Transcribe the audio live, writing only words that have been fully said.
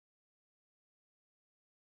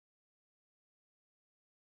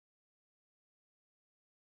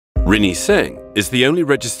Rhiniseng is the only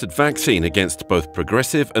registered vaccine against both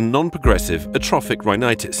progressive and non-progressive atrophic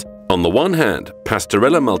rhinitis. On the one hand,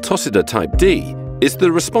 Pasteurella maltosida type D is the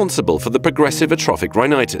responsible for the progressive atrophic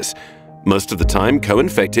rhinitis, most of the time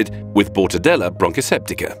co-infected with Bordetella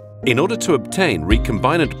bronchoseptica. In order to obtain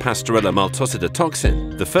recombinant Pasteurella maltosida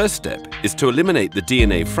toxin, the first step is to eliminate the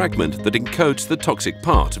DNA fragment that encodes the toxic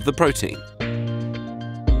part of the protein.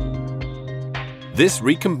 This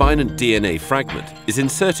recombinant DNA fragment is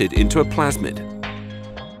inserted into a plasmid.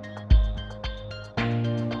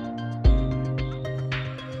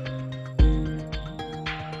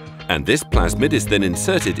 And this plasmid is then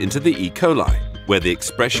inserted into the E. coli, where the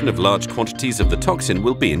expression of large quantities of the toxin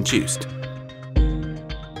will be induced.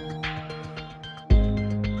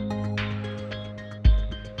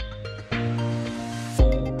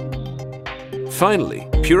 Finally,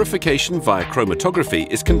 purification via chromatography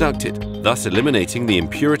is conducted, thus eliminating the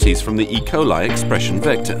impurities from the E. coli expression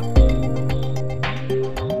vector.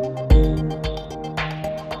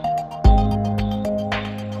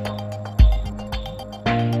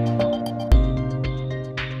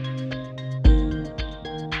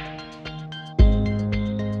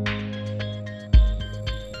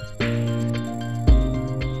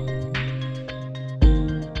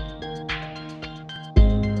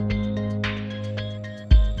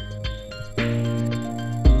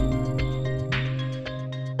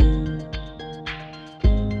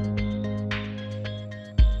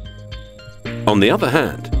 On the other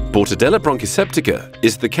hand, Bordetella bronchoseptica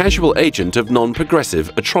is the casual agent of non-progressive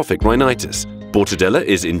atrophic rhinitis. Bordetella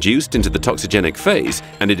is induced into the toxigenic phase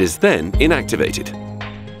and it is then inactivated.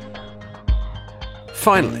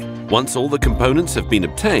 Finally, once all the components have been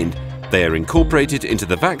obtained, they are incorporated into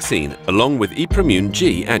the vaccine along with Ipramune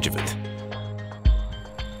G adjuvant.